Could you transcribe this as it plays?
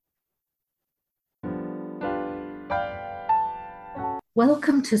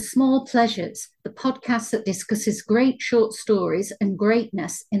Welcome to Small Pleasures, the podcast that discusses great short stories and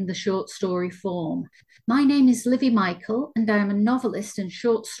greatness in the short story form. My name is Livy Michael, and I am a novelist and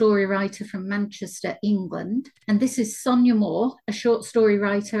short story writer from Manchester, England. And this is Sonia Moore, a short story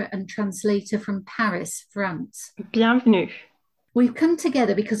writer and translator from Paris, France. Bienvenue. We've come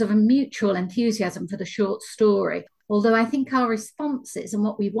together because of a mutual enthusiasm for the short story, although I think our responses and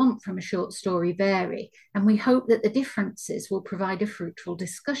what we want from a short story vary, and we hope that the differences will provide a fruitful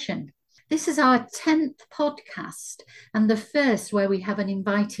discussion. This is our 10th podcast and the first where we have an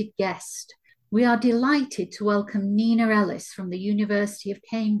invited guest. We are delighted to welcome Nina Ellis from the University of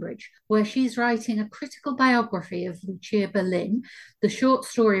Cambridge, where she's writing a critical biography of Lucia Berlin, the short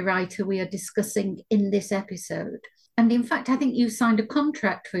story writer we are discussing in this episode. And in fact, I think you signed a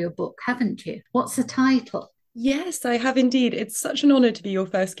contract for your book, haven't you? What's the title? Yes, I have indeed. It's such an honor to be your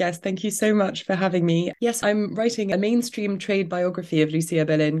first guest. Thank you so much for having me. Yes, I'm writing a mainstream trade biography of Lucia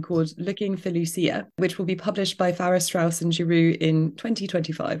Berlin called Looking for Lucia, which will be published by Farrar, Straus and Giroux in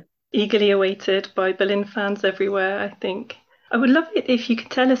 2025. Eagerly awaited by Berlin fans everywhere, I think. I would love it if you could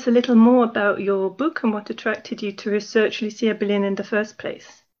tell us a little more about your book and what attracted you to research Lucia Berlin in the first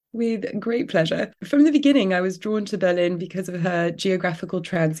place. With great pleasure. From the beginning, I was drawn to Berlin because of her geographical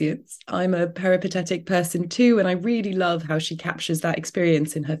transience. I'm a peripatetic person too, and I really love how she captures that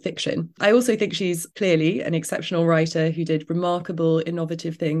experience in her fiction. I also think she's clearly an exceptional writer who did remarkable,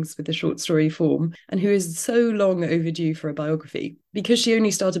 innovative things with the short story form, and who is so long overdue for a biography. Because she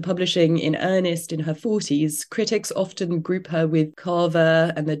only started publishing in earnest in her 40s, critics often group her with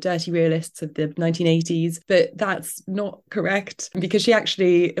Carver and the dirty realists of the 1980s, but that's not correct because she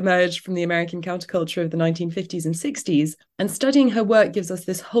actually emerged from the American counterculture of the 1950s and 60s. And studying her work gives us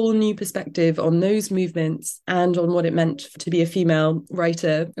this whole new perspective on those movements and on what it meant to be a female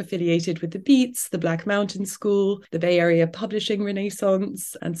writer affiliated with the Beats, the Black Mountain School, the Bay Area publishing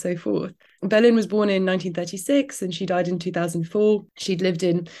renaissance, and so forth. Berlin was born in 1936 and she died in 2004. She'd lived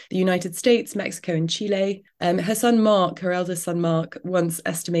in the United States, Mexico, and Chile. Her son Mark, her eldest son Mark, once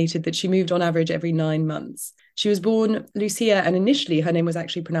estimated that she moved on average every 9 months. She was born Lucia, and initially her name was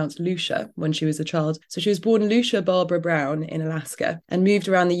actually pronounced Lucia when she was a child. So she was born Lucia Barbara Brown in Alaska and moved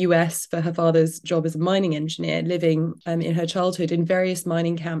around the US for her father's job as a mining engineer, living in her childhood in various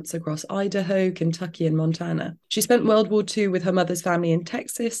mining camps across Idaho, Kentucky, and Montana. She spent World War II with her mother's family in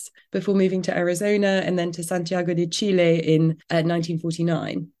Texas before moving to Arizona and then to Santiago de Chile in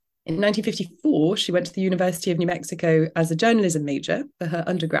 1949. In 1954, she went to the University of New Mexico as a journalism major for her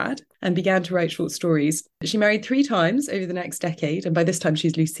undergrad and began to write short stories. She married 3 times over the next decade, and by this time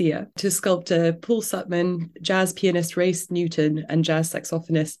she's Lucia, to sculptor Paul Sutman, jazz pianist Race Newton, and jazz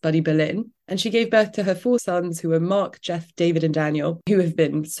saxophonist Buddy Berlin. And she gave birth to her 4 sons, who are Mark, Jeff, David, and Daniel, who have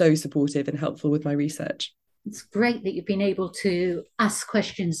been so supportive and helpful with my research. It's great that you've been able to ask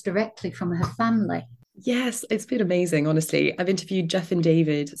questions directly from her family. Yes, it's been amazing, honestly. I've interviewed Jeff and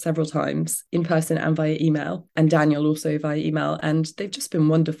David several times in person and via email, and Daniel also via email, and they've just been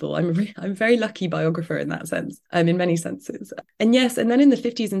wonderful. I'm a very lucky biographer in that sense, in many senses. And yes, and then in the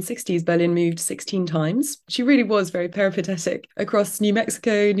 50s and 60s, Berlin moved 16 times. She really was very peripatetic across New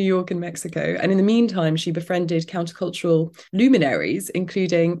Mexico, New York, and Mexico. And in the meantime, she befriended countercultural luminaries,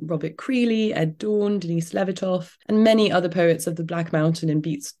 including Robert Creeley, Ed Dorn, Denise Levitoff, and many other poets of the Black Mountain and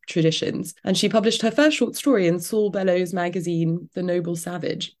Beats traditions. And she published her first short story in Saul Bellows' magazine, The Noble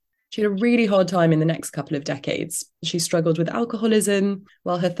Savage. She had a really hard time in the next couple of decades. She struggled with alcoholism,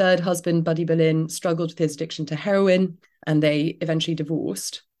 while her third husband, Buddy Berlin, struggled with his addiction to heroin, and they eventually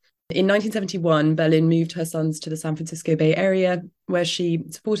divorced. In 1971, Berlin moved her sons to the San Francisco Bay Area, where she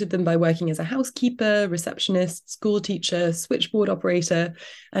supported them by working as a housekeeper, receptionist, school teacher, switchboard operator,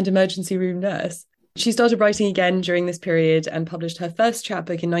 and emergency room nurse. She started writing again during this period and published her first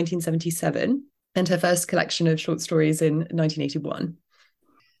chapbook in 1977 and her first collection of short stories in 1981.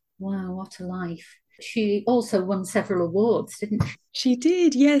 Wow, what a life. She also won several awards, didn't she? She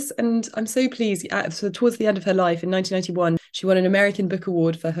did, yes. And I'm so pleased. So towards the end of her life in 1991, she won an American Book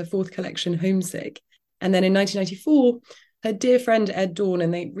Award for her 4th collection, Homesick. And then in 1994, her dear friend Ed Dorn,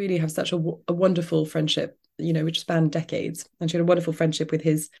 and they really have such a wonderful friendship, which spanned decades. And she had a wonderful friendship with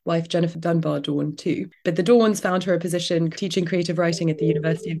his wife, Jennifer Dunbar Dorn, too. But the Dorns found her a position teaching creative writing at the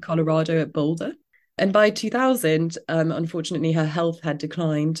University of Colorado at Boulder. And by 2000, unfortunately, her health had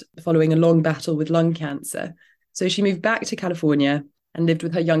declined following a long battle with lung cancer. So she moved back to California and lived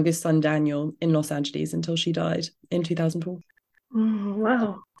with her youngest son, Daniel, in Los Angeles until she died in 2004.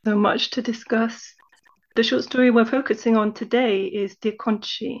 Wow, so much to discuss. The short story we're focusing on today is Dear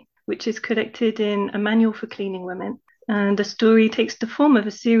Conchi, which is collected in A Manual for Cleaning Women. And the story takes the form of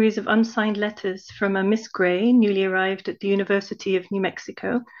a series of unsigned letters from a Miss Gray, newly arrived at the University of New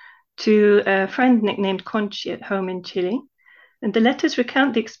Mexico, to a friend nicknamed Conchi at home in Chile. And the letters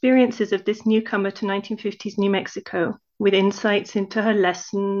recount the experiences of this newcomer to 1950s New Mexico, with insights into her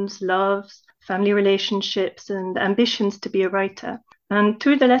lessons, loves, family relationships, and ambitions to be a writer. And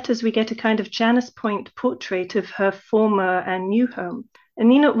through the letters, we get a kind of Janus Point portrait of her former and new home. And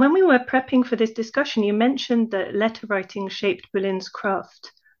when we were prepping for this discussion, you mentioned that letter writing shaped Berlin's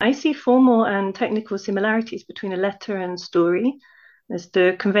craft. I see formal and technical similarities between a letter and story. There's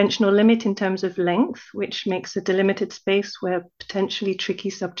the conventional limit in terms of length, which makes a delimited space where potentially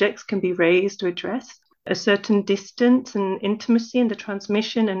tricky subjects can be raised or addressed, a certain distance and intimacy in the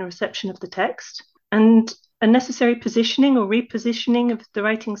transmission and reception of the text, and a necessary positioning or repositioning of the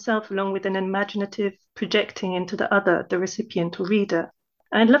writing self, along with an imaginative projecting into the other, the recipient or reader.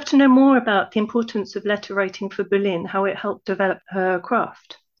 I'd love to know more about the importance of letter writing for Berlin, how it helped develop her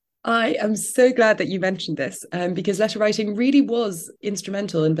craft. I am so glad that you mentioned this because letter writing really was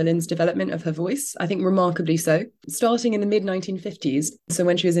instrumental in Berlin's development of her voice, I think remarkably so. Starting in the mid-1950s, so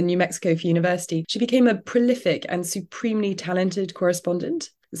when she was in New Mexico for university, she became a prolific and supremely talented correspondent.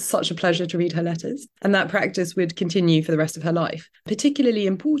 It's such a pleasure to read her letters. And that practice would continue for the rest of her life. Particularly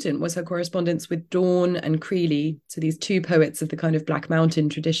important was her correspondence with Dawn and Creeley, so these two poets of the kind of Black Mountain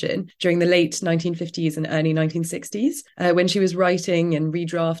tradition, during the late 1950s and early 1960s, when she was writing and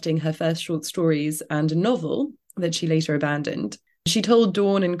redrafting her first short stories and a novel that she later abandoned. She told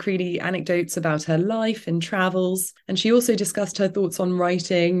Dawn and Creeley anecdotes about her life and travels, and she also discussed her thoughts on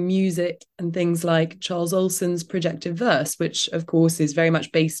writing, music, and things like Charles Olson's projective verse, which, of course, is very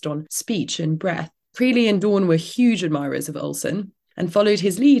much based on speech and breath. Creeley and Dawn were huge admirers of Olson and followed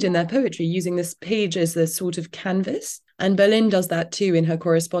his lead in their poetry, using this page as a sort of canvas. And Berlin does that too in her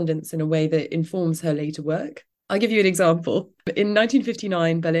correspondence in a way that informs her later work. I'll give you an example. In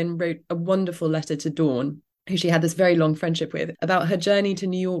 1959, Berlin wrote a wonderful letter to Dawn, who she had this very long friendship with, about her journey to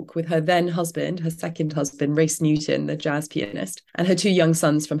New York with her then husband, her second husband, Race Newton, the jazz pianist, and her two young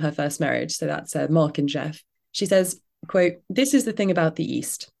sons from her first marriage. So that's Mark and Jeff. She says, quote, "This is the thing about the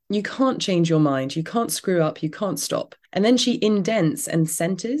East. You can't change your mind. You can't screw up. You can't stop." And then she indents and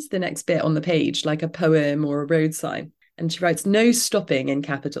centers the next bit on the page, like a poem or a road sign. And she writes, "No stopping" in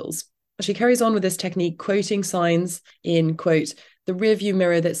capitals. She carries on with this technique, quoting signs in, quote, the rearview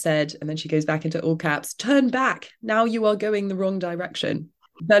mirror that said, and then she goes back into all caps, "Turn back, now you are going the wrong direction."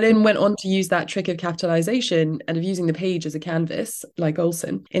 Berlin went on to use that trick of capitalization and of using the page as a canvas, like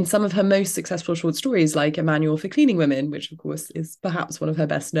Olson, in some of her most successful short stories, like A Manual for Cleaning Women, which of course is perhaps one of her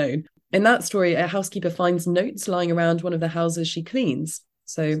best known. In that story, a housekeeper finds notes lying around one of the houses she cleans.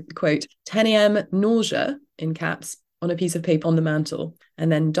 So, quote, 10 a.m. nausea, in caps, on a piece of paper on the mantle,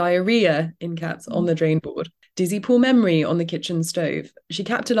 and then diarrhea, in caps, on the drain board. Dizzy poor memory on the kitchen stove. She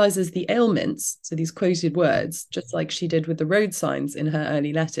capitalizes the ailments, so these quoted words, just like she did with the road signs in her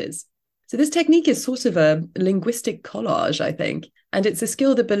early letters. So this technique is sort of a linguistic collage, I think, and it's a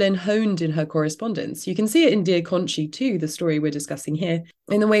skill that Berlin honed in her correspondence. You can see it in Dear Conchi too, the story we're discussing here,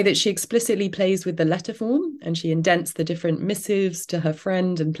 in the way that she explicitly plays with the letter form, and she indents the different missives to her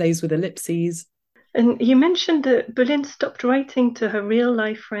friend and plays with ellipses. And you mentioned that Berlin stopped writing to her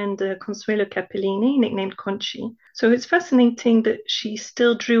real-life friend Consuelo Capellini, nicknamed Conchi. So it's fascinating that she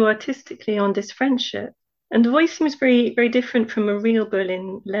still drew artistically on this friendship. And the voice seems very, very different from a real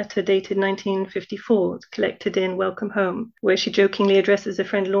Berlin letter dated 1954, collected in Welcome Home, where she jokingly addresses her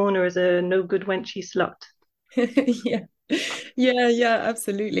friend Lorna as a no-good wenchy slut. Yeah,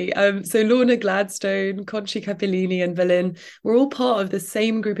 absolutely. So Lorna Gladstone, Conchi Capellini, and Berlin were all part of the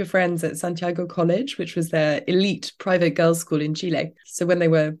same group of friends at Santiago College, which was their elite private girls' school in Chile. So when they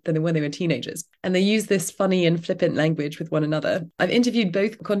were teenagers, and they used this funny and flippant language with one another. I've interviewed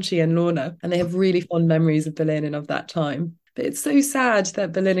both Conchi and Lorna, and they have really fond memories of Berlin and of that time. But it's so sad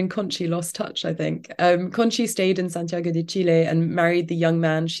that Berlin and Conchi lost touch, I think. Conchi stayed in Santiago de Chile and married the young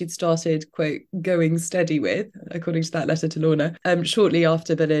man she'd started, quote, going steady with, according to that letter to Lorna, shortly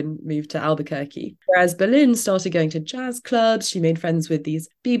after Berlin moved to Albuquerque. Whereas Berlin started going to jazz clubs, she made friends with these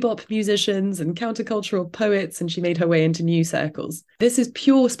bebop musicians and countercultural poets, and she made her way into new circles. This is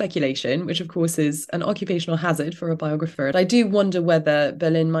pure speculation, which of course is an occupational hazard for a biographer. And I do wonder whether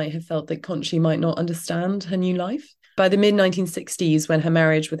Berlin might have felt that Conchi might not understand her new life. By the mid-1960s, when her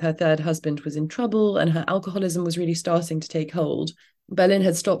marriage with her third husband was in trouble and her alcoholism was really starting to take hold, Berlin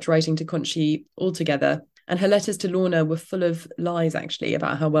had stopped writing to Conchi altogether, and her letters to Lorna were full of lies, actually,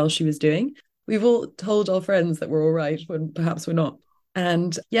 about how well she was doing. We've all told our friends that we're all right, when perhaps we're not.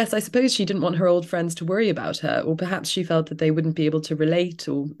 And yes, I suppose she didn't want her old friends to worry about her, or perhaps she felt that they wouldn't be able to relate,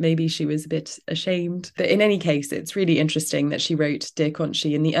 or maybe she was a bit ashamed. But in any case, it's really interesting that she wrote Dear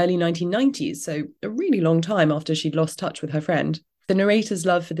Conchi in the early 1990s, so a really long time after she'd lost touch with her friend. The narrator's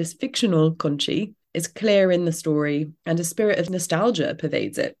love for this fictional Conchi is clear in the story, and a spirit of nostalgia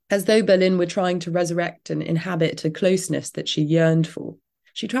pervades it, as though Berlin were trying to resurrect and inhabit a closeness that she yearned for.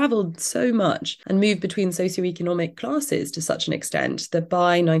 She travelled so much and moved between socioeconomic classes to such an extent that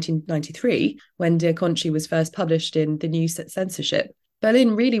by 1993, when Dear Conchi was first published in the new censorship,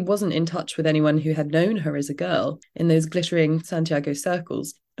 Berlin really wasn't in touch with anyone who had known her as a girl in those glittering Santiago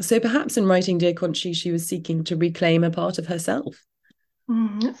circles. So perhaps in writing Dear Conchi, she was seeking to reclaim a part of herself.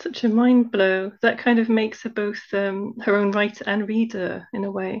 It's such a mind blow. That kind of makes her both her own writer and reader in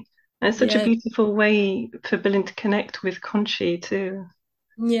a way. And it's such a beautiful way for Berlin to connect with Conchi too.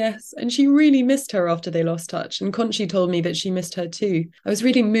 Yes, and she really missed her after they lost touch. And Conchi told me that she missed her too. I was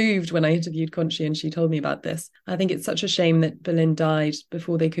really moved when I interviewed Conchi and she told me about this. I think it's such a shame that Berlin died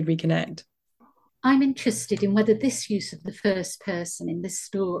before they could reconnect. I'm interested in whether this use of the first person in this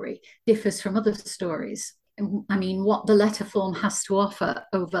story differs from other stories. I mean, what the letter form has to offer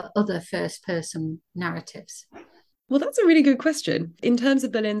over other first person narratives. Well, that's a really good question. In terms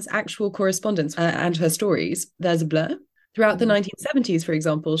of Berlin's actual correspondence and her stories, there's a blur. Throughout the 1970s, for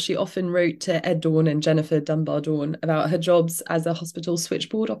example, she often wrote to Ed Dawn and Jennifer Dunbar Dawn about her jobs as a hospital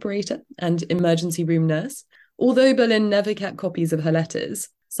switchboard operator and emergency room nurse. Although Berlin never kept copies of her letters,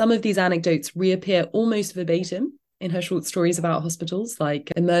 some of these anecdotes reappear almost verbatim in her short stories about hospitals,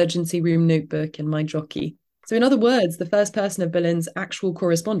 like Emergency Room Notebook and My Jockey. So in other words, the first person of Berlin's actual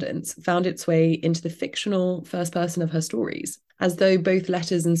correspondence found its way into the fictional first person of her stories, as though both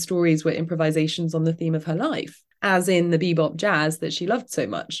letters and stories were improvisations on the theme of her life, as in the bebop jazz that she loved so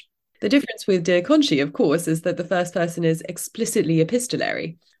much. The difference with Dear Conchi, of course, is that the first person is explicitly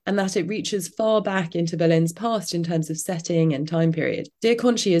epistolary, and that it reaches far back into Berlin's past in terms of setting and time period. Dear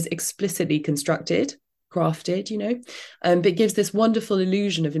Conchi is explicitly constructed, crafted, but gives this wonderful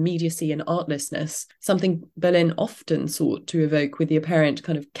illusion of immediacy and artlessness, something Berlin often sought to evoke with the apparent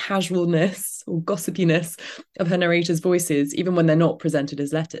kind of casualness or gossipiness of her narrators' voices, even when they're not presented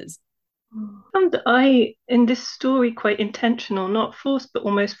as letters. And in this story, quite intentional, not forced, but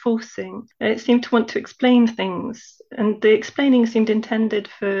almost forcing. It seemed to want to explain things, and the explaining seemed intended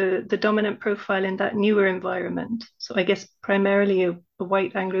for the dominant profile in that newer environment. So I guess primarily a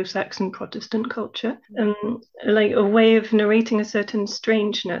white Anglo-Saxon Protestant culture, like a way of narrating a certain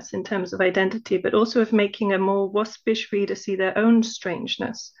strangeness in terms of identity, but also of making a more waspish reader see their own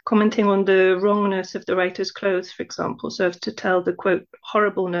strangeness, commenting on the wrongness of the writer's clothes, for example, so as to tell the, quote,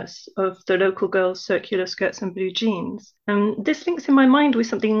 horribleness of the local girl's circular skirts and blue jeans. This links in my mind with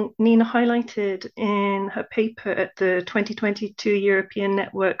something Nina highlighted in her paper at the 2022 European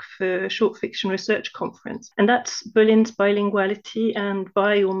Network for Short Fiction Research Conference, and that's Berlin's bilinguality and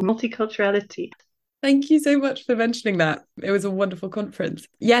bi or multiculturality. Thank you so much for mentioning that. It was a wonderful conference.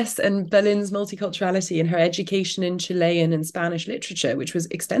 Yes, and Berlin's multiculturality and her education in Chilean and Spanish literature, which was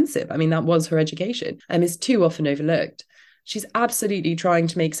extensive. I mean, that was her education, is too often overlooked. She's absolutely trying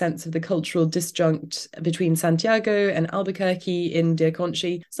to make sense of the cultural disjunct between Santiago and Albuquerque in Dear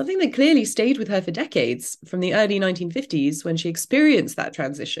Conchi, something that clearly stayed with her for decades, from the early 1950s when she experienced that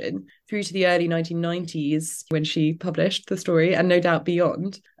transition through to the early 1990s when she published the story, and no doubt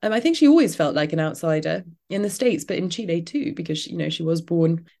beyond. I think she always felt like an outsider in the States, but in Chile too, because she was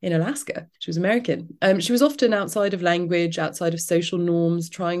born in Alaska. She was American. She was often outside of language, outside of social norms,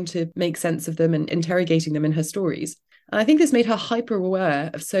 trying to make sense of them and interrogating them in her stories. And I think this made her hyper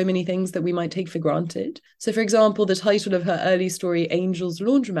aware of so many things that we might take for granted. So, for example, the title of her early story, Angel's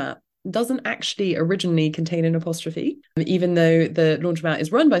Laundromat, doesn't actually originally contain an apostrophe, even though the laundromat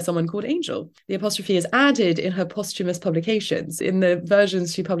is run by someone called Angel. The apostrophe is added in her posthumous publications. In the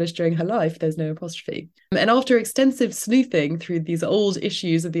versions she published during her life, there's no apostrophe. And after extensive sleuthing through these old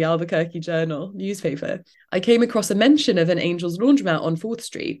issues of the Albuquerque Journal newspaper, I came across a mention of an Angel's Laundromat on 4th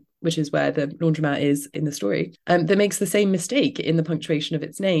Street, which is where the laundromat is in the story, that makes the same mistake in the punctuation of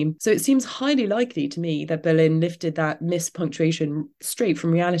its name. So it seems highly likely to me that Berlin lifted that mispunctuation straight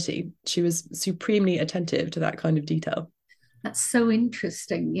from reality. She was supremely attentive to that kind of detail. That's so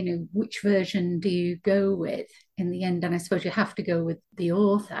interesting. Which version do you go with in the end? And I suppose you have to go with the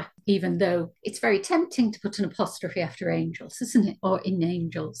author, even though it's very tempting to put an apostrophe after angels, isn't it? Or in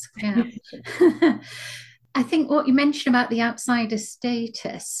angels. Yeah. I think what you mentioned about the outsider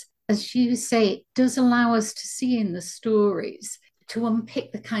status, as you say, it does allow us to see in the stories, to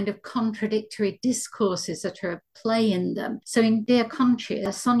unpick the kind of contradictory discourses that are at play in them. So in Dear Conchi,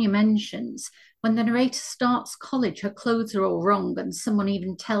 as Sonia mentions, When the narrator starts college, her clothes are all wrong, and someone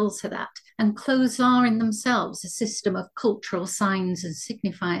even tells her that. And clothes are in themselves a system of cultural signs and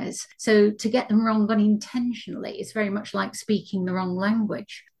signifiers. So to get them wrong unintentionally is very much like speaking the wrong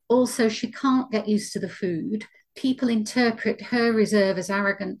language. Also, she can't get used to the food. People interpret her reserve as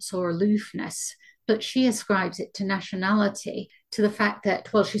arrogance or aloofness, but she ascribes it to nationality, to the fact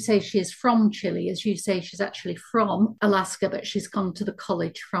that, well, she says she is from Chile. As you say, she's actually from Alaska, but she's gone to the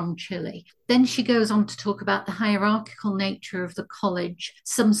college from Chile. Then she goes on to talk about the hierarchical nature of the college.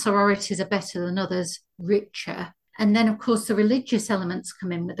 Some sororities are better than others, richer. And then, of course, the religious elements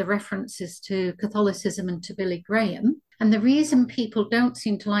come in with the references to Catholicism and to Billy Graham. And the reason people don't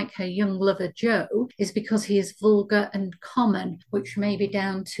seem to like her young lover, Joe, is because he is vulgar and common, which may be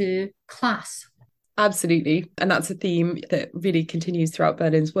down to class. Absolutely. And that's a theme that really continues throughout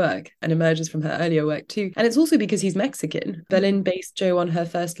Berlin's work and emerges from her earlier work too. And it's also because he's Mexican. Berlin based Joe on her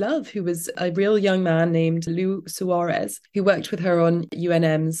first love, who was a real young man named Lou Suarez, who worked with her on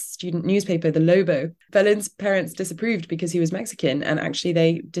UNM's student newspaper, The Lobo. Berlin's parents disapproved because he was Mexican, and actually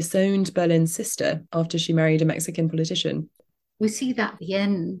they disowned Berlin's sister after she married a Mexican politician. We see that at the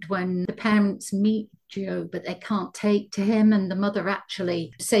end when the parents meet Joe, but they can't take to him, and the mother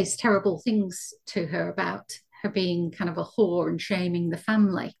actually says terrible things to her about her being kind of a whore and shaming the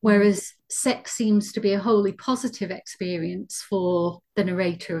family. Whereas sex seems to be a wholly positive experience for the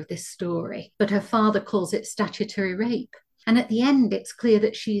narrator of this story, but her father calls it statutory rape. And at the end, it's clear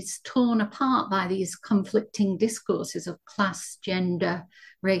that she's torn apart by these conflicting discourses of class, gender,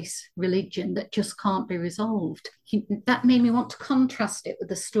 race, religion that just can't be resolved. That made me want to contrast it with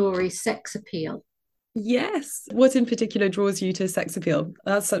the story Sex Appeal. Yes. What in particular draws you to Sex Appeal?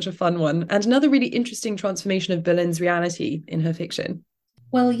 That's such a fun one. And another really interesting transformation of Berlin's reality in her fiction.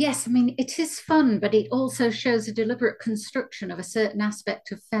 Well, yes, I mean, it is fun, but it also shows a deliberate construction of a certain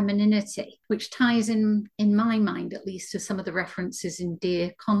aspect of femininity, which ties in my mind, at least, to some of the references in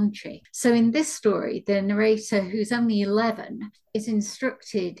Dear Conchi. So in this story, the narrator, who's only 11, is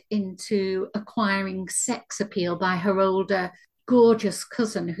instructed into acquiring sex appeal by her older, gorgeous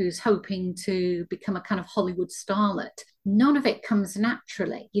cousin who's hoping to become a kind of Hollywood starlet. None of it comes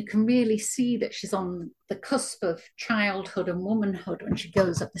naturally. You can really see that she's on the cusp of childhood and womanhood when she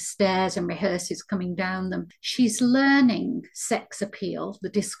goes up the stairs and rehearses coming down them. She's learning sex appeal, the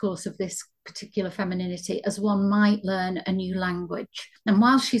discourse of this particular femininity, as one might learn a new language. And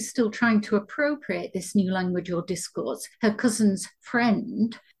while she's still trying to appropriate this new language or discourse, her cousin's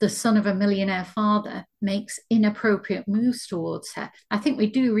friend, the son of a millionaire father, makes inappropriate moves towards her. I think we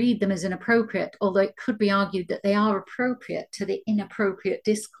do read them as inappropriate, although it could be argued that they are appropriate to the inappropriate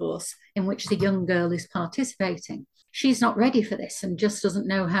discourse in which the young girl is participating. She's not ready for this and just doesn't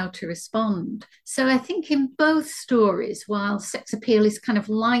know how to respond. So I think in both stories, while Sex Appeal is kind of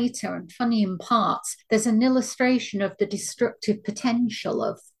lighter and funny in parts, there's an illustration of the destructive potential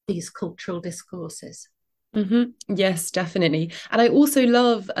of these cultural discourses. Mm-hmm. Yes, definitely. And I also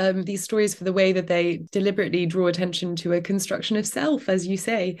love these stories for the way that they deliberately draw attention to a construction of self, as you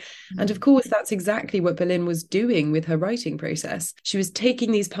say. And of course, that's exactly what Berlin was doing with her writing process. She was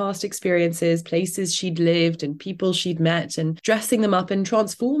taking these past experiences, places she'd lived and people she'd met, and dressing them up and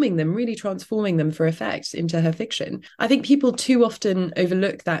transforming them, really transforming them for effect into her fiction. I think people too often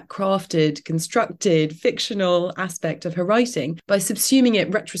overlook that crafted, constructed, fictional aspect of her writing by subsuming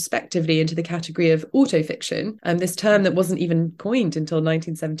it retrospectively into the category of autofiction. This term that wasn't even coined until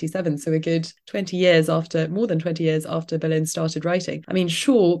 1977, so a good 20 years after, more than 20 years after Berlin started writing. I mean,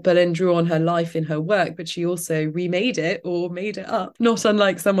 sure, Berlin drew on her life in her work, but she also remade it or made it up, not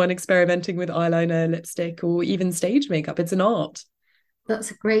unlike someone experimenting with eyeliner, lipstick, or even stage makeup. It's an art.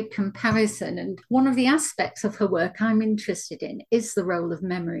 That's a great comparison. And one of the aspects of her work I'm interested in is the role of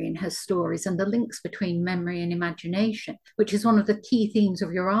memory in her stories and the links between memory and imagination, which is one of the key themes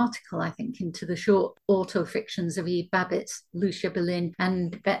of your article, I think, into the short autofictions of Eve Babbitt's, Lucia Berlin,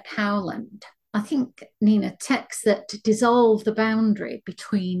 and Bette Howland. I think, Nina, texts that dissolve the boundary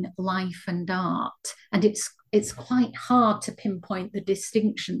between life and art, and it's quite hard to pinpoint the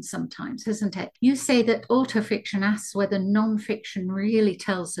distinction sometimes, isn't it? You say that autofiction asks whether non-fiction really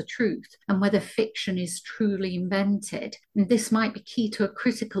tells the truth and whether fiction is truly invented. And this might be key to a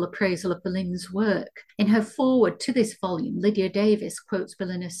critical appraisal of Berlin's work. In her foreword to this volume, Lydia Davis quotes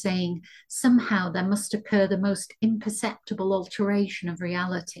Berlin as saying, "Somehow there must occur the most imperceptible alteration of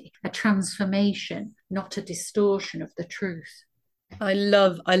reality, a transformation, not a distortion of the truth." I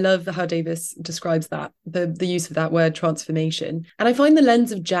love how Davis describes that, the use of that word transformation. And I find the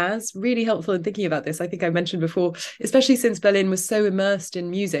lens of jazz really helpful in thinking about this. I think I mentioned before, especially since Berlin was so immersed in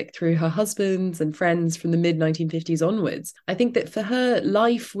music through her husbands and friends from the mid 1950s onwards. I think that for her,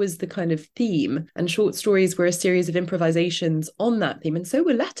 life was the kind of theme, and short stories were a series of improvisations on that theme, and so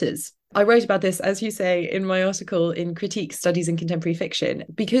were letters. I wrote about this, as you say, in my article in Critique Studies in Contemporary Fiction.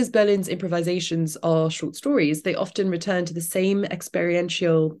 Because Berlin's improvisations are short stories, they often return to the same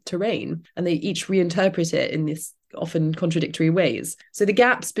experiential terrain, and they each reinterpret it in this often contradictory ways. So the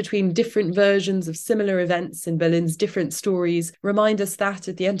gaps between different versions of similar events in Berlin's different stories remind us that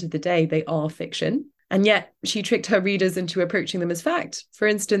at the end of the day, they are fiction. And yet she tricked her readers into approaching them as fact, for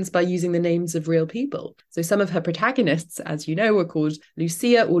instance, by using the names of real people. So some of her protagonists, as you know, were called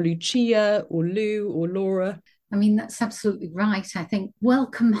Lucia or Lucia or Lou or Laura. I mean, that's absolutely right. I think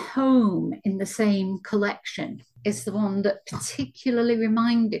Welcome Home in the same collection is the one that particularly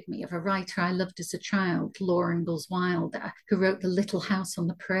reminded me of a writer I loved as a child, Laura Ingalls Wilder, who wrote the Little House on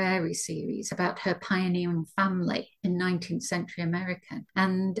the Prairie series about her pioneering family in 19th century America.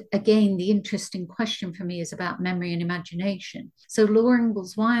 And again, the interesting question for me is about memory and imagination. So Laura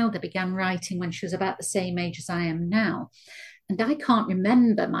Ingalls Wilder began writing when she was about the same age as I am now. And I can't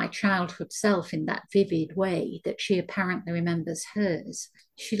remember my childhood self in that vivid way that she apparently remembers hers.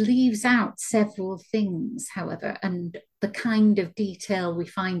 She leaves out several things, however, and the kind of detail we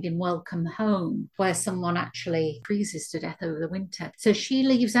find in Welcome Home, where someone actually freezes to death over the winter. So she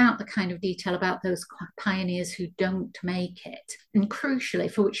leaves out the kind of detail about those pioneers who don't make it. And crucially,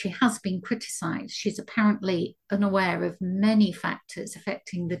 for which she has been criticised, she's apparently unaware of many factors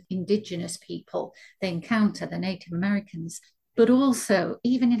affecting the indigenous people they encounter, the Native Americans. But also,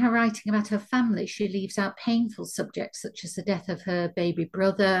 even in her writing about her family, she leaves out painful subjects such as the death of her baby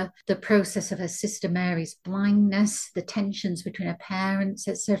brother, the process of her sister Mary's blindness, the tensions between her parents,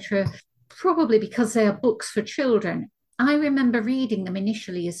 etc., probably because they are books for children. I remember reading them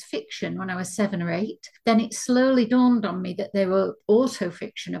initially as fiction when I was 7 or 8. Then it slowly dawned on me that they were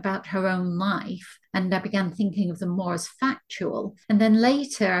autofiction about her own life, and I began thinking of them more as factual. And then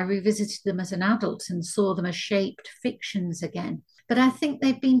later I revisited them as an adult and saw them as shaped fictions again. But I think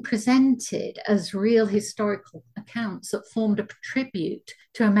they've been presented as real historical accounts that formed a tribute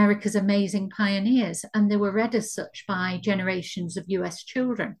to America's amazing pioneers, and they were read as such by generations of US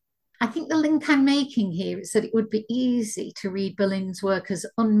children. I think the link I'm making here is that it would be easy to read Berlin's work as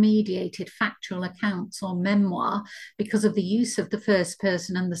unmediated factual accounts or memoir because of the use of the first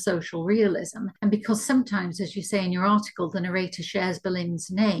person and the social realism, and because sometimes, as you say in your article, the narrator shares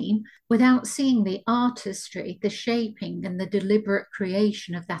Berlin's name without seeing the artistry, the shaping, and the deliberate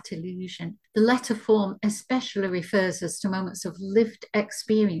creation of that illusion. The letter form especially refers us to moments of lived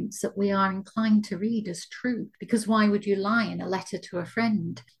experience that we are inclined to read as true, because why would you lie in a letter to a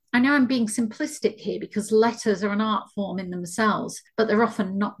friend? I know I'm being simplistic here because letters are an art form in themselves, but they're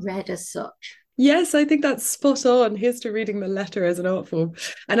often not read as such. Yes, I think that's spot on. Here's to reading the letter as an art form.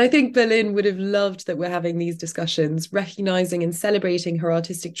 And I think Berlin would have loved that we're having these discussions, recognizing and celebrating her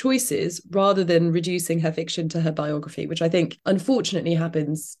artistic choices rather than reducing her fiction to her biography, which I think unfortunately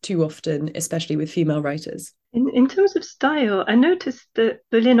happens too often, especially with female writers. In terms of style, I noticed that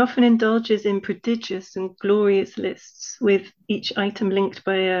Berlin often indulges in prodigious and glorious lists, with each item linked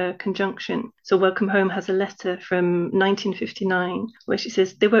by a conjunction. So Welcome Home has a letter from 1959 where she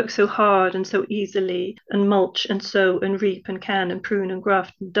says, they work so hard and so easily, and mulch and sow and reap and can and prune and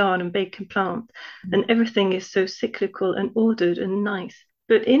graft and darn and bake and plant. And everything is so cyclical and ordered and nice.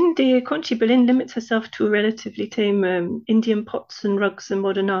 But in Dear Conchi, Berlin limits herself to a relatively tame Indian pots and rugs and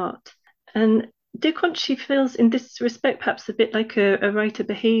modern art. And Dear Conchi feels in this respect perhaps a bit like a writer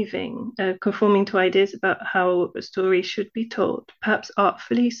behaving, conforming to ideas about how a story should be told, perhaps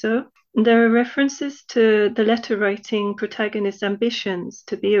artfully so. And there are references to the letter-writing protagonist's ambitions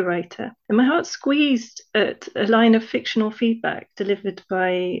to be a writer. And my heart squeezed at a line of fictional feedback delivered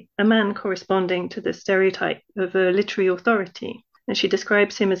by a man corresponding to the stereotype of a literary authority. And she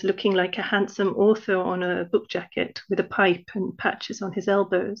describes him as looking like a handsome author on a book jacket with a pipe and patches on his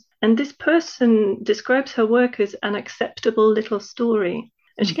elbows. And this person describes her work as an acceptable little story.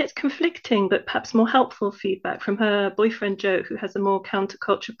 And she gets conflicting but perhaps more helpful feedback from her boyfriend Joe, who has a more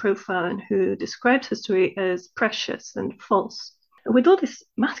counterculture profile and who describes her story as precious and false. With all this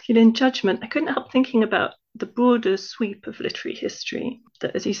masculine judgment, I couldn't help thinking about the broader sweep of literary history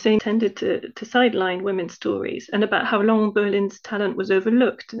that, as you say, tended to sideline women's stories, and about how long Berlin's talent was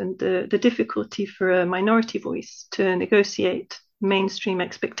overlooked and the difficulty for a minority voice to negotiate mainstream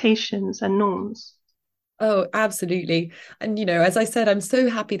expectations and norms. Oh, absolutely. And, as I said, I'm so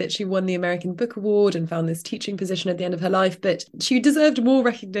happy that she won the American Book Award and found this teaching position at the end of her life, but she deserved more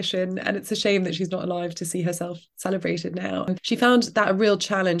recognition. And it's a shame that she's not alive to see herself celebrated now. She found that a real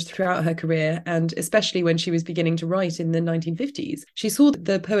challenge throughout her career, and especially when she was beginning to write in the 1950s. She saw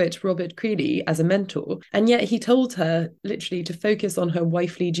the poet Robert Creeley as a mentor, and yet he told her literally to focus on her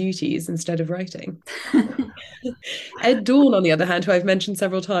wifely duties instead of writing. Ed Dawn, on the other hand, who I've mentioned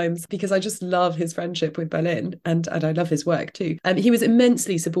several times because I just love his friendship with Berlin and I love his work too. He was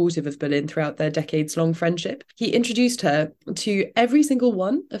immensely supportive of Berlin throughout their decades-long friendship. He introduced her to every single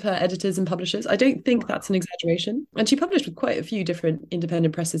one of her editors and publishers. I don't think that's an exaggeration. And she published with quite a few different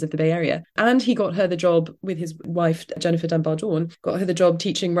independent presses of the Bay Area. And he got her the job with his wife, Jennifer Dunbar Dawn, got her the job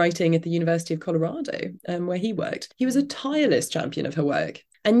teaching writing at the University of Colorado, where he worked. He was a tireless champion of her work.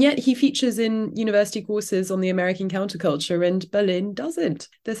 And yet he features in university courses on the American counterculture, and Berlin doesn't.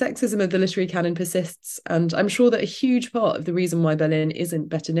 The sexism of the literary canon persists, and I'm sure that a huge part of the reason why Berlin isn't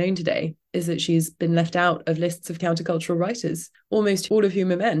better known today is that she's been left out of lists of countercultural writers, almost all of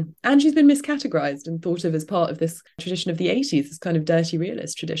whom are men. And she's been miscategorized and thought of as part of this tradition of the 80s, this kind of dirty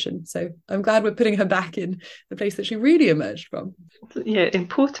realist tradition. So I'm glad we're putting her back in the place that she really emerged from. Yeah,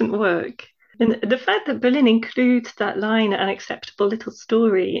 important work. And the fact that Berlin includes that line, an acceptable little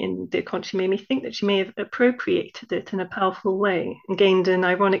story, in Dear Conchi made me think that she may have appropriated it in a powerful way and gained an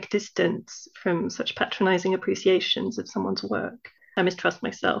ironic distance from such patronizing appreciations of someone's work. I mistrust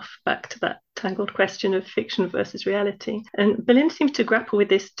myself, back to that tangled question of fiction versus reality. And Berlin seems to grapple with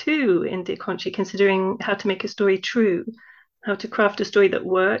this too in Dear Conchi, considering how to make a story true, how to craft a story that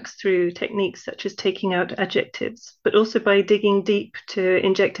works through techniques such as taking out adjectives, but also by digging deep to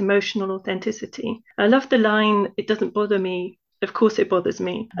inject emotional authenticity. I love the line, "It doesn't bother me, of course it bothers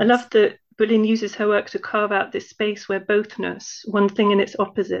me." I love that Berlin uses her work to carve out this space where bothness, one thing and its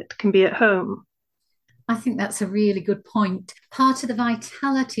opposite, can be at home. I think that's a really good point. Part of the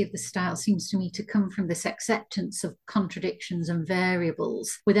vitality of the style seems to me to come from this acceptance of contradictions and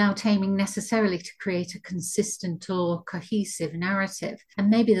variables without aiming necessarily to create a consistent or cohesive narrative. And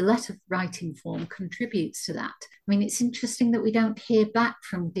maybe the letter writing form contributes to that. I mean, it's interesting that we don't hear back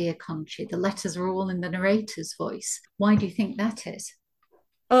from Dear Conchi. The letters are all in the narrator's voice. Why do you think that is?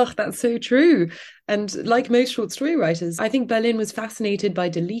 Oh, that's so true. And like most short story writers, I think Berlin was fascinated by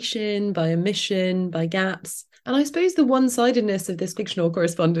deletion, by omission, by gaps. And I suppose the one-sidedness of this fictional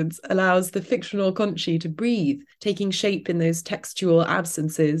correspondence allows the fictional Conchi to breathe, taking shape in those textual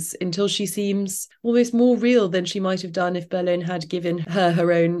absences until she seems almost more real than she might have done if Berlin had given her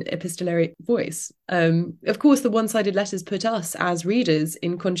her own epistolary voice. Of course, the one-sided letters put us as readers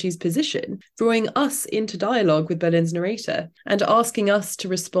in Conchi's position, drawing us into dialogue with Berlin's narrator and asking us to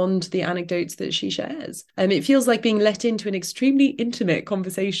respond to the anecdotes that she shares. It feels like being let into an extremely intimate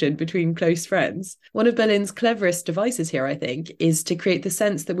conversation between close friends. One of Berlin's cleverest devices here, I think, is to create the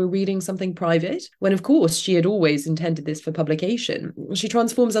sense that we're reading something private, when of course she had always intended this for publication. She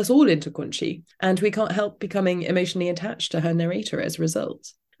transforms us all into Conchi, and we can't help becoming emotionally attached to her narrator as a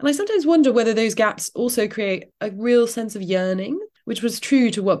result. And I sometimes wonder whether those gaps also create a real sense of yearning, which was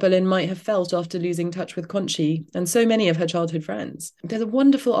true to what Berlin might have felt after losing touch with Conchi and so many of her childhood friends. There's a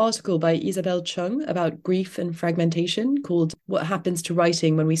wonderful article by Isabel Chung about grief and fragmentation called "What Happens to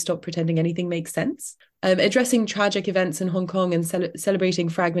Writing When We Stop Pretending Anything Makes Sense?" Addressing tragic events in Hong Kong and celebrating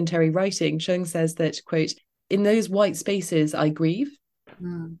fragmentary writing, Chung says that, quote, "In those white spaces, I grieve."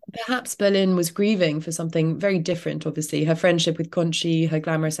 Perhaps Berlin was grieving for something very different, obviously. Her friendship with Conchi, her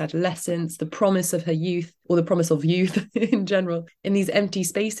glamorous adolescence, the promise of her youth, or the promise of youth in general, in these empty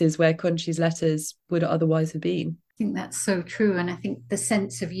spaces where Conchi's letters would otherwise have been. I think that's so true. And I think the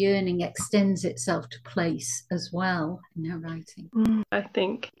sense of yearning extends itself to place as well in her writing. I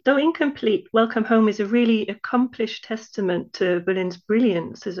think, though incomplete, Welcome Home is a really accomplished testament to Berlin's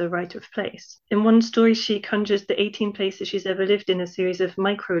brilliance as a writer of place. In one story, she conjures the 18 places she's ever lived in a series of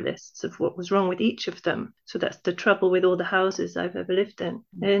micro lists of what was wrong with each of them. So that's the trouble with all the houses I've ever lived in.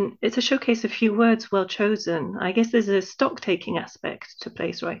 And it's a showcase of few words well chosen. I guess there's a stock-taking aspect to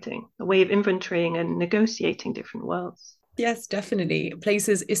place writing, a way of inventorying and negotiating different worlds. Yes, definitely. Place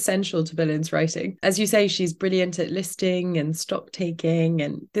is essential to Berlin's writing. As you say, she's brilliant at listing and stock taking,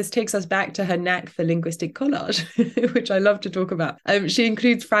 and this takes us back to her knack for linguistic collage, which I love to talk about. She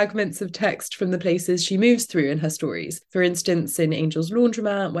includes fragments of text from the places she moves through in her stories. For instance, in Angel's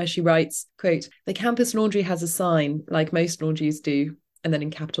Laundromat, where she writes, quote, "The campus laundry has a sign, like most laundries do," and then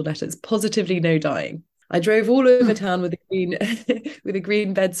in capital letters, "positively no dyeing. I drove all over town with a green with a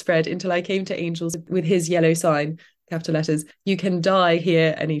green bedspread until I came to Angel's with his yellow sign. capital letters, you can die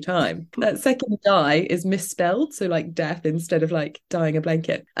here anytime. That second die is misspelled, so like death instead of like dyeing a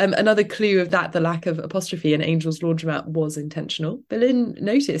blanket. Another clue of that, the lack of apostrophe in Angel's Laundromat was intentional. Berlin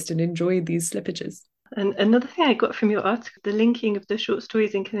noticed and enjoyed these slippages. And another thing I got from your article, the linking of the short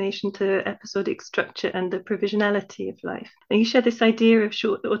story's inclination to episodic structure and the provisionality of life. And you share this idea of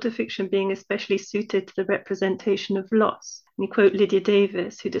short autofiction being especially suited to the representation of loss. And you quote Lydia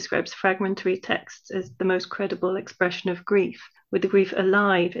Davis, who describes fragmentary texts as the most credible expression of grief, with the grief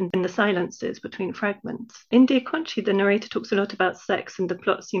alive in the silences between fragments. In Dear Conchi, the narrator talks a lot about sex and the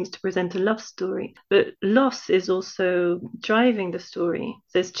plot seems to present a love story, but loss is also driving the story.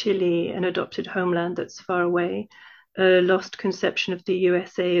 There's Chile, an adopted homeland that's far away, a lost conception of the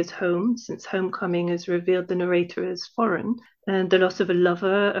USA as home, since homecoming has revealed the narrator as foreign, and the loss of a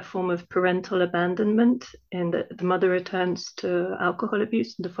lover, a form of parental abandonment, and the mother returns to alcohol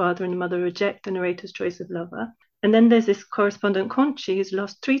abuse, and the father and the mother reject the narrator's choice of lover. And then there's this correspondent Conchi who's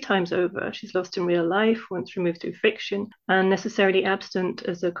lost 3 times over. She's lost in real life, once removed through fiction, and necessarily absent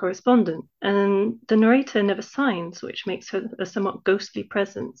as a correspondent. And the narrator never signs, which makes her a somewhat ghostly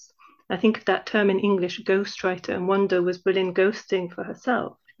presence. I think of that term in English, ghostwriter, and wonder, was Berlin ghosting for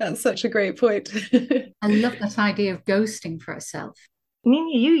herself? That's such a great point. I love that idea of ghosting for herself.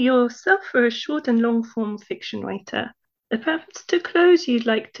 Nina, you yourself are a short and long form fiction writer. Perhaps to close, you'd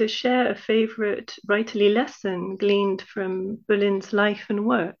like to share a favourite writerly lesson gleaned from Berlin's life and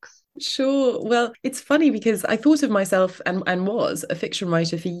works. Sure. Well, it's funny because I thought of myself and was a fiction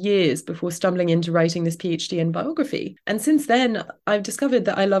writer for years before stumbling into writing this PhD in biography. And since then, I've discovered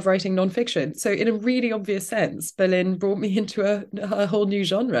that I love writing nonfiction. So in a really obvious sense, Berlin brought me into a whole new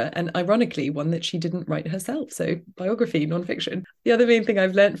genre, and ironically, one that she didn't write herself. So biography, nonfiction. The other main thing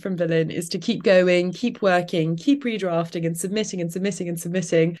I've learned from Berlin is to keep going, keep working, keep redrafting and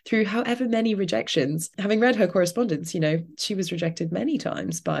submitting through however many rejections. Having read her correspondence, she was rejected many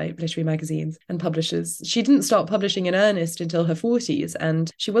times by literary magazines and publishers. She didn't start publishing in earnest until her 40s,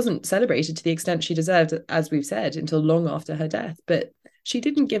 and she wasn't celebrated to the extent she deserved, as we've said, until long after her death. But she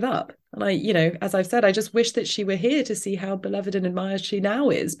didn't give up. And as I've said, I just wish that she were here to see how beloved and admired she now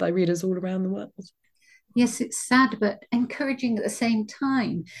is by readers all around the world. Yes, it's sad, but encouraging at the same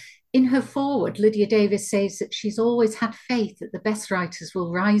time. In her foreword, Lydia Davis says that she's always had faith that the best writers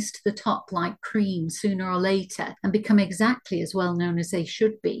will rise to the top like cream sooner or later and become exactly as well known as they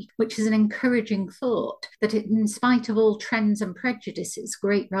should be, which is an encouraging thought that in spite of all trends and prejudices,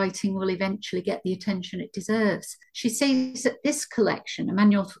 great writing will eventually get the attention it deserves. She says that this collection, A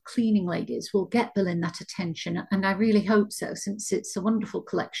Manual for Cleaning Ladies, will get Berlin that attention, and I really hope so, since it's a wonderful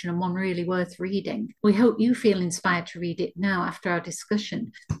collection and one really worth reading. We hope you feel inspired to read it now after our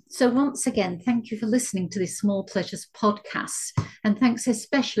discussion. So once again, thank you for listening to this Small Pleasures podcast. And thanks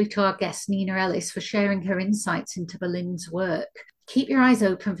especially to our guest, Nina Ellis, for sharing her insights into Berlin's work. Keep your eyes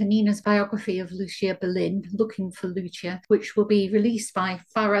open for Nina's biography of Lucia Berlin, Looking for Lucia, which will be released by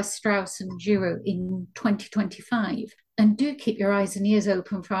Farrar, Straus and Giroux in 2025. And do keep your eyes and ears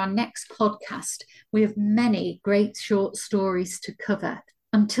open for our next podcast. We have many great short stories to cover.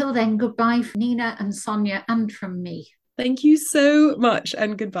 Until then, goodbye from Nina and Sonia and from me. Thank you so much,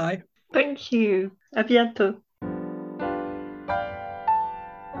 and goodbye. Thank you. À bientôt.